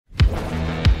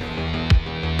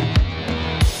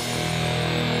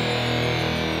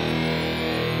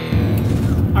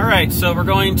Alright, so we're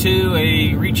going to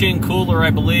a reach-in cooler, I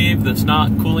believe, that's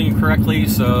not cooling correctly,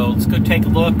 so let's go take a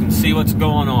look and see what's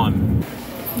going on.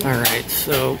 Alright,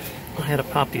 so I had to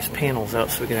pop these panels out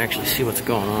so we can actually see what's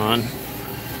going on.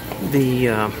 The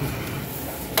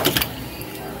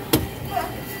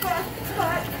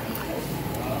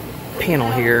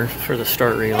panel here for the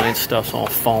start relay and stuff's all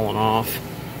fallen off.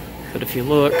 But if you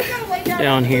look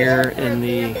down here in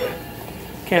the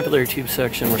capillary tube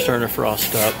section, we're starting to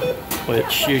frost up,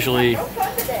 which usually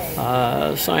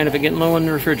a sign of it getting low in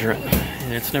the refrigerant.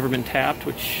 And it's never been tapped,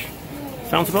 which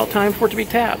sounds about time for it to be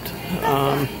tapped.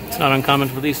 It's not uncommon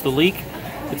for these to leak.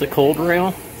 It's a cold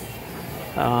rail,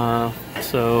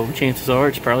 so chances are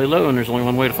it's probably low, and there's only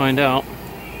one way to find out.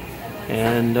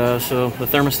 And so the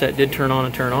thermostat did turn on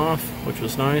and turn off, which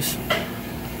was nice.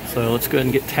 So let's go ahead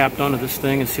and get tapped onto this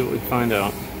thing and see what we find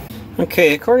out.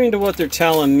 Okay, according to what they're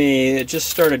telling me, it just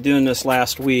started doing this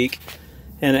last week,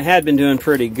 and it had been doing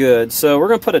pretty good. So we're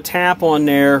going to put a tap on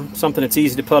there, something that's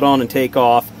easy to put on and take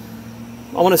off.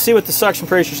 I want to see what the suction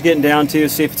pressure is getting down to,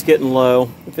 see if it's getting low.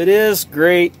 If it is,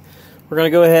 great. We're going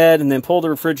to go ahead and then pull the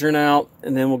refrigerant out,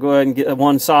 and then we'll go ahead and get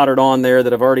one soldered on there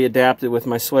that I've already adapted with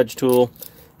my swedge tool,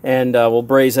 and we'll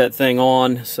braze that thing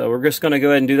on. So we're just going to go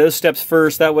ahead and do those steps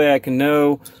first. That way I can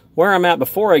know where I'm at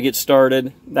before I get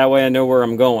started. That way I know where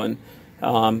I'm going.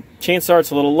 Chances are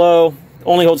it's a little low.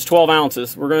 Only holds 12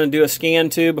 ounces. We're going to do a scan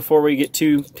too before we get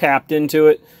too tapped into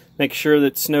it. Make sure that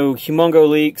it's no humongo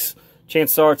leaks.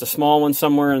 Chances are it's a small one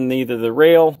somewhere in either the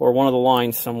rail or one of the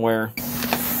lines somewhere.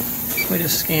 We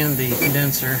just scanned the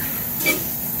condenser,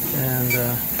 and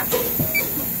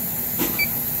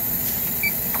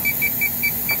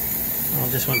I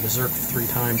just went berserk 3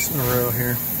 times in a row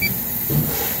here.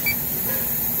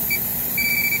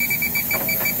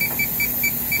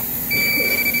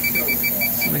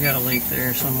 So we got a leak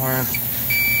there somewhere.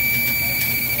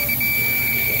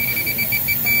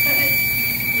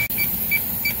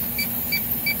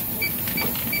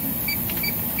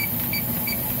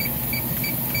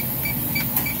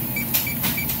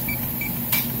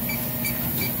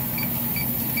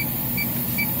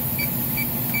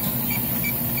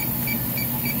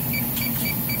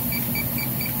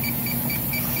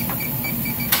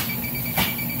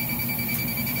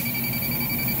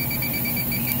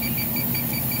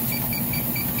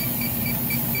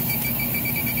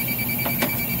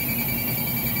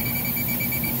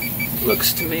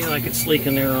 Looks to me like it's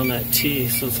leaking there on that T,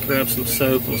 so let's grab some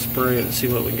soap and spray it and see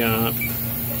what we got.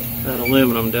 That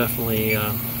aluminum definitely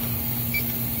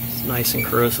is nice and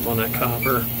corrosive on that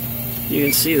copper. You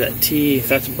can see that T,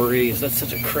 that's braze. That's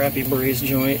such a crappy braze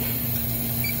joint.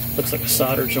 Looks like a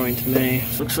solder joint to me.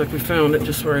 Looks like we found it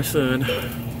just where I said.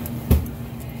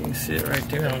 You can see it right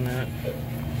there on that.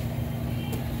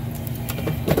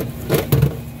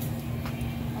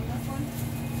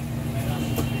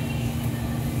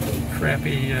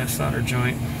 Crappy solder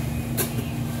joint.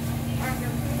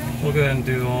 We'll go ahead and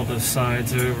do all the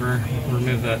sides over.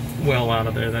 Remove that well out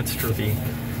of there. That's for the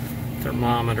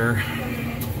thermometer.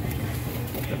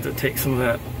 Have to take some of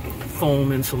that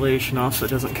foam insulation off so it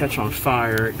doesn't catch on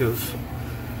fire. It goes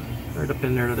right up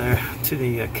in there to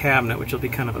the cabinet, which will be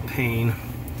kind of a pain.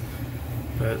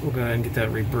 But we'll go ahead and get that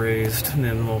rebrazed, and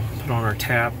then we'll put on our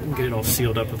tap and get it all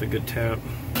sealed up with a good tap.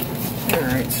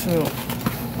 Alright, so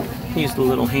use the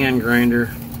little hand grinder.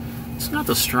 It's not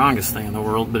the strongest thing in the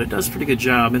world, but it does a pretty good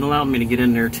job. It allowed me to get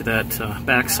in there to that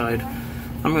backside.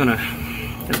 I'm going to,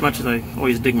 as much as I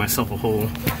always dig myself a hole,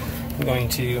 I'm going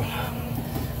to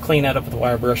clean that up with a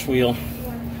wire brush wheel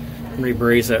and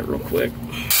rebraze that real quick.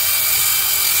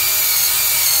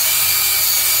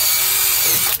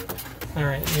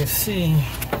 Alright, you see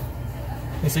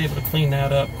I was able to clean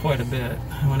that up quite a bit.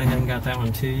 I went ahead and got that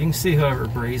one too. You can see whoever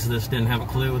brazed this didn't have a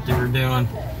clue what they were doing.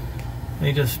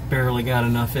 They just barely got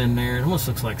enough in there. It almost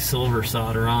looks like silver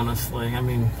solder, honestly. I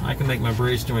mean, I can make my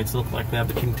braze joints look like that,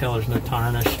 but you can tell there's no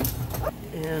tarnish.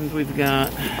 And we've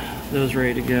got those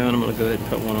ready to go, and I'm going to go ahead and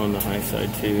put one on the high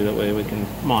side too. That way we can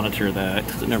monitor that,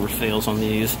 because it never fails on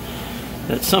these.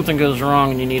 If something goes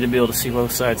wrong, and you need to be able to see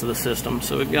both sides of the system.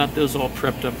 So we've got those all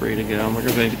prepped up, ready to go, and we're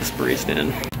going to get this brazed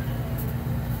in.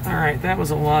 Alright, that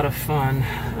was a lot of fun.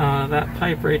 That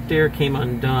pipe right there came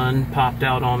undone, popped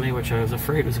out on me, which I was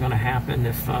afraid was going to happen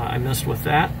if I missed with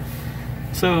that.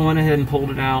 So I went ahead and pulled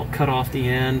it out, cut off the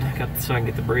end, so I can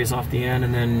get the braze off the end,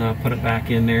 and then put it back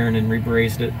in there and then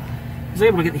rebrazed it. I was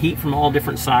able to get the heat from all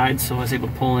different sides, so I was able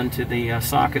to pull into the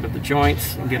socket of the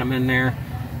joints and get them in there.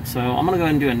 So I'm going to go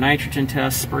ahead and do a nitrogen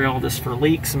test, spray all this for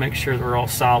leaks, and make sure they're all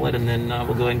solid, and then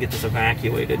we'll go ahead and get this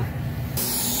evacuated.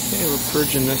 Okay, we're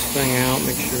purging this thing out,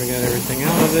 make sure we got everything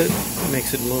out of it. It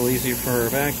makes it a little easier for our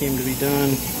vacuum to be done.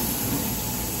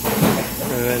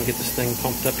 go ahead and get this thing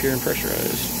pumped up here and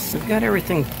pressurized. We've got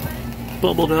everything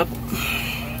bubbled up.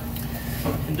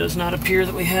 It does not appear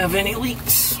that we have any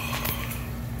leaks.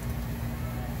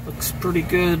 Looks pretty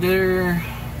good there.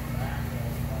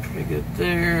 Pretty good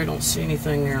there. I don't see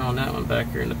anything there on that one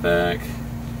back here in the back.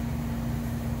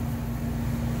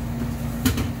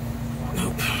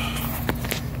 Nope.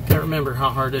 Gotta remember how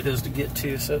hard it is to get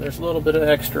to, so there's a little bit of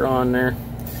extra on there.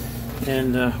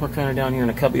 And we're kind of down here in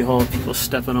a cubby hole, people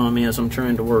stepping on me as I'm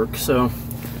trying to work. So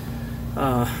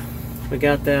we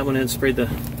got that one in, sprayed the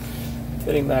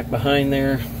fitting back behind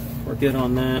there. We're good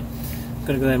on that. I'm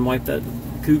gonna go ahead and wipe that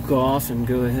gook off and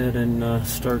go ahead and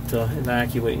start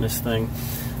evacuating this thing.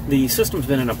 The system's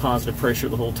been in a positive pressure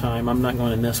the whole time. I'm not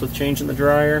going to mess with changing the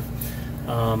dryer.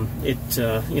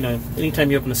 You know,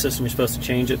 anytime you open the system, you're supposed to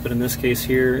change it, but in this case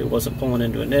here, it wasn't pulling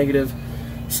into a negative.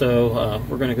 So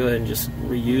we're going to go ahead and just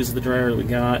reuse the dryer that we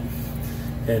got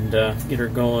and get her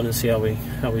going and see how we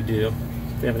do.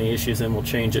 If we have any issues, then we'll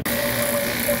change it.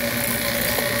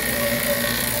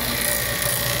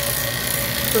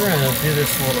 We're going to do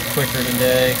this a little quicker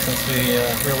today since we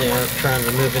really aren't trying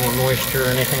to move any moisture or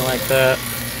anything like that.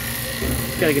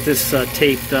 Got to get this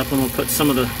taped up, and we'll put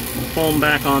some of the foam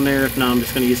back on there. If not, I'm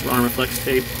just going to use some Armaflex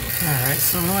tape. Alright,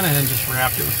 so we went ahead and just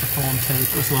wrapped it with the foam tape.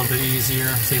 It was a little bit easier.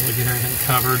 I was able to get everything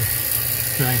covered.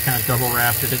 Then I kind of double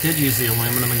wrapped it. It did use the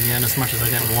aluminum again, as much as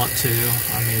I didn't want to.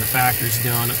 I mean, the factory's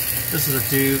doing it. This is a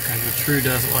Duke. I know True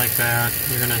does it like that.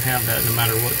 You're going to have that no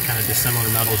matter what kind of dissimilar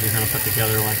metals you're going to put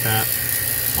together like that.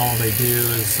 All they do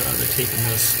is they're taping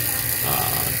this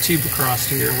tube across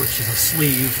here, which is a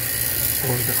sleeve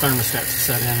for the thermostat to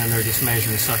set in, and they're just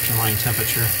measuring suction line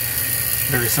temperature.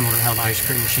 Very similar to how the ice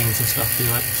cream machines and stuff do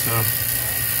it. So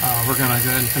we're going to go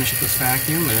ahead and finish up this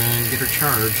vacuum and get her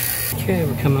charged. Okay,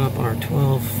 we're coming up on our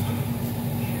 12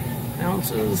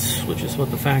 ounces, which is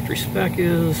what the factory spec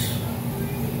is.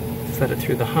 Fed it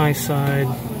through the high side,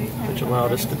 which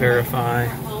allowed us to verify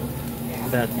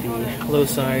that the low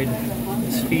side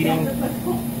is feeding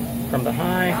from the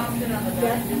high.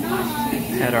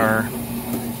 Had our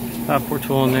pour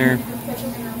tool in there,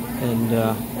 and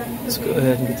let's go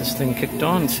ahead and get this thing kicked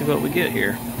on and see what we get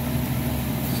here.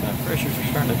 So pressures are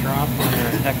starting to drop. We're under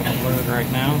a heck of a load right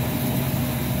now.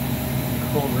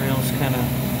 Cold rail's kind of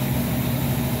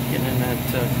getting in that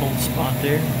cold spot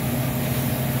there.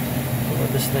 We'll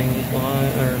let this thing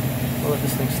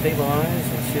stabilize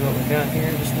and see what we got here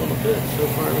in just a little bit. So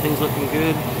far everything's looking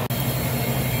good.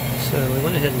 So we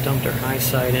went ahead and dumped our high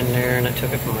side in there, and it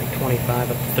took it from like 25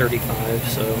 up to 35,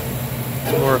 so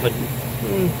it's more of a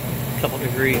couple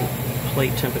degree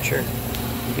plate temperature.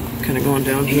 Kind of going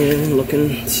down here and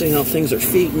looking, see how things are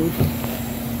feeding. You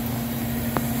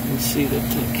can see that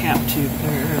the cap tube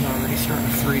there is already starting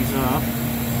to freeze up,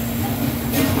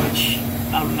 which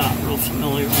I'm not real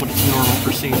familiar with what its normal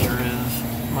procedure is.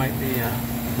 Might be a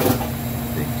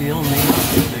big deal, maybe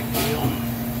not a big deal.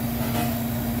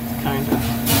 It's kind of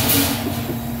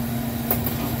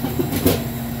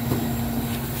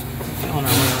feeling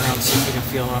our way around, see if we can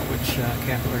feel out which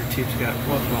capillary tube's got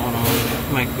what going on.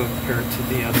 Might go compare it to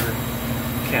the other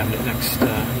cabinet next to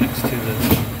this.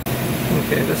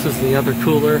 Okay, this is the other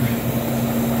cooler.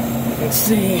 Let's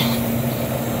see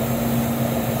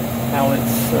how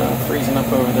it's freezing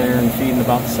up over there and feeding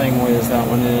about the same way as that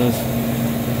one is.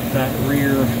 That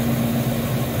rear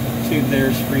tube there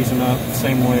is freezing up the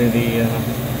same way the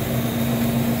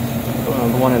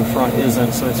one in front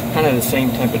isn't, so it's kind of the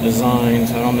same type of design.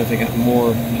 So I don't know if they got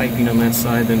more piping on that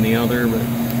side than the other, but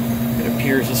it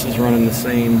appears this is running the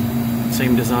same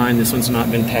design. This one's not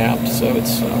been tapped, so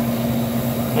it's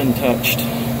untouched.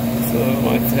 So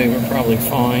I think we're probably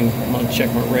fine. I'm going to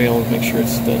check my rail and make sure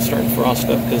it's starting to frost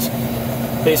up, because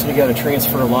basically got to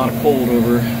transfer a lot of cold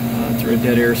over through a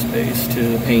dead air space to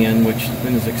the pan, which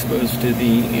then is exposed to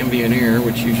the ambient air,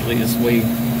 which usually is way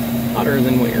hotter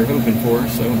than what you're hoping for.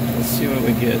 So let's see what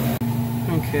we get.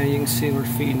 Okay, you can see we're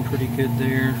feeding pretty good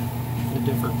there, the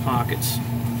different pockets.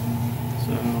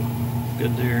 So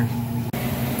good there.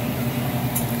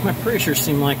 My pressures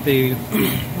seem like they,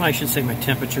 well, I should say my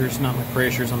temperatures, not my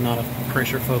pressures. I'm not a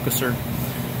pressure focuser,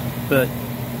 but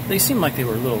they seem like they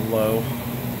were a little low.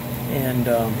 And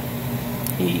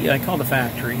I called the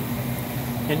factory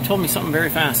and told me something very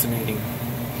fascinating.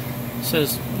 It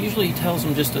says usually he tells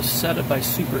them just to set it by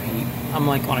superheat. I'm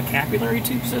like, on a capillary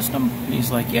tube system? And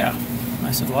he's like, yeah.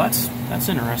 I said, well, that's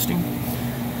interesting.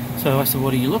 So I said,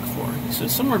 what do you look for? He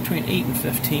said, somewhere between 8 and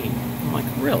 15. I'm like,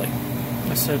 really?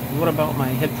 I said, what about my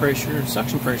head pressure and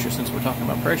suction pressure, since we're talking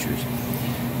about pressures?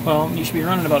 Well, you should be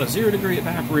running about a 0 degree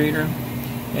evaporator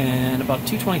and about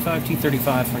 225,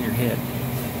 235 for your head.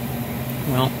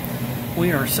 Well,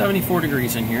 we are 74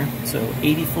 degrees in here, so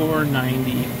 84,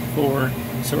 94,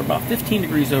 so we're about 15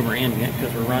 degrees over ambient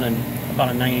because we're running about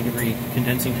a 90 degree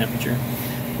condensing temperature.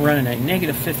 We're running a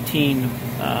negative 15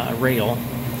 rail,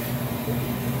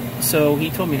 so he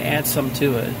told me to add some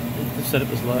to it. He said it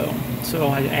was low, so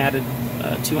I added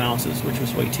 2 ounces, which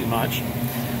was way too much.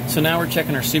 So now we're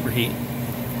checking our superheat,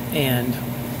 and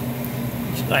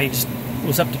I just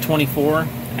was up to 24,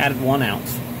 added 1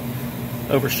 ounce,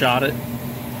 overshot it,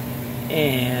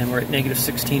 and we're at negative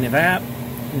 16 evap,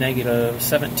 negative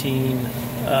 17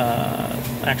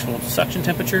 actual suction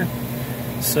temperature.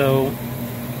 So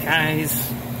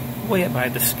guys, weigh it by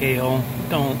the scale.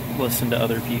 Don't listen to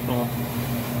other people.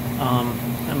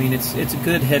 I mean, it's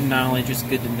good head knowledge. It's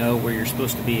good to know where you're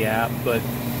supposed to be at, but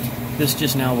this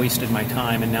just now wasted my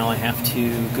time, and now I have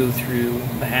to go through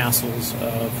the hassles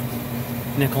of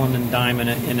nickeling and diming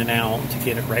it in and out to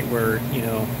get it right where, you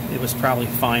know, it was probably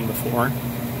fine before.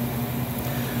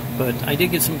 But I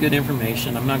did get some good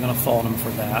information. I'm not going to fault him for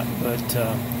that, but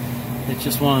it's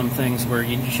just one of them things where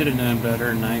you should have known better,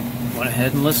 and I went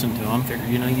ahead and listened to him. Figured,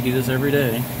 you know, you do this every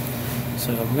day.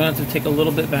 So I'm going to have to take a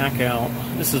little bit back out.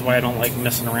 This is why I don't like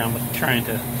messing around with trying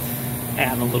to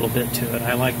add a little bit to it.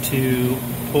 I like to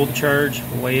pull the charge,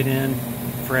 weigh it in,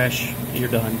 fresh, you're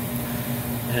done.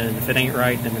 And if it ain't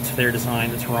right, then it's their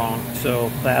design that's wrong. So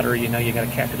that, or you know, you got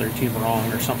a capillary tube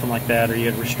wrong or something like that, or you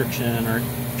had restriction or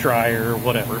dryer or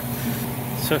whatever.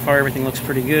 So far everything looks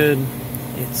pretty good.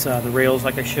 It's the rails,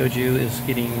 like I showed you, is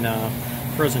getting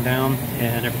frozen down,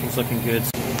 and everything's looking good.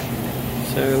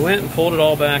 So I went and pulled it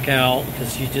all back out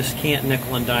because you just can't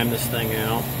nickel and dime this thing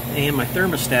out. And my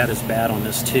thermostat is bad on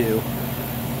this too.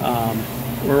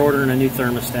 We're ordering a new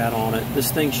thermostat on it.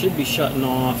 This thing should be shutting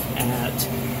off at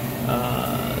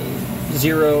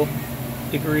 0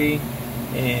 degree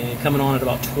and coming on at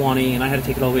about 20, and I had to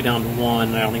take it all the way down to 1,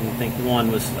 and I don't even think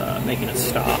 1 was making it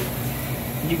stop.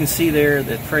 You can see there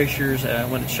that pressures,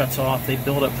 when it shuts off, they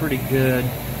build up pretty good,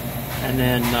 and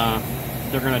then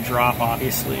they're going to drop,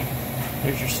 obviously.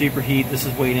 There's your superheat. This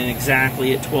is weighed in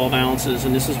exactly at 12 ounces,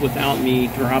 and this is without me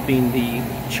dropping the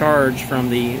charge from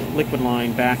the liquid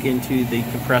line back into the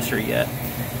compressor yet.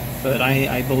 But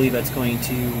I believe that's going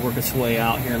to work its way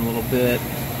out here in a little bit.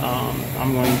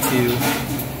 I'm going to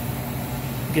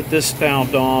get this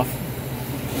valved off,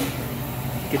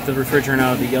 get the refrigerant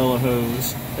out of the yellow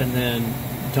hose, and then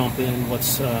dump in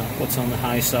what's on the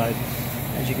high side.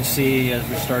 As you can see, as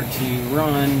we start to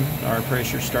run, our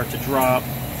pressures start to drop.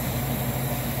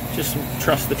 Just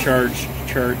trust the charge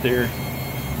chart there.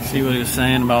 See what he was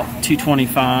saying about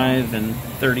 225 and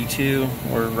 32.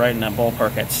 We're right in that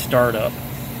ballpark at startup.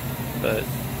 But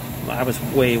I was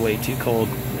way too cold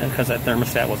because that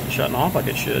thermostat wasn't shutting off like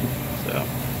it should. So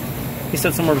he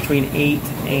said somewhere between 8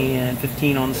 and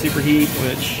 15 on the superheat,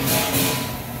 which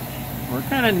we're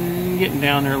kind of getting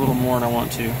down there a little more than I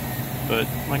want to. But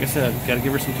like I said, got to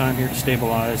give her some time here to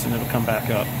stabilize, and it'll come back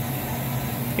up.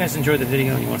 If you guys enjoyed the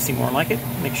video and you want to see more like it,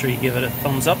 make sure you give it a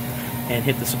thumbs up and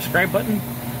hit the subscribe button.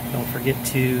 Don't forget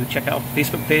to check out the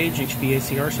Facebook page,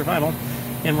 Hvacr Survival,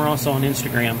 and we're also on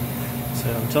Instagram. So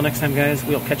until next time, guys,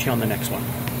 we'll catch you on the next one.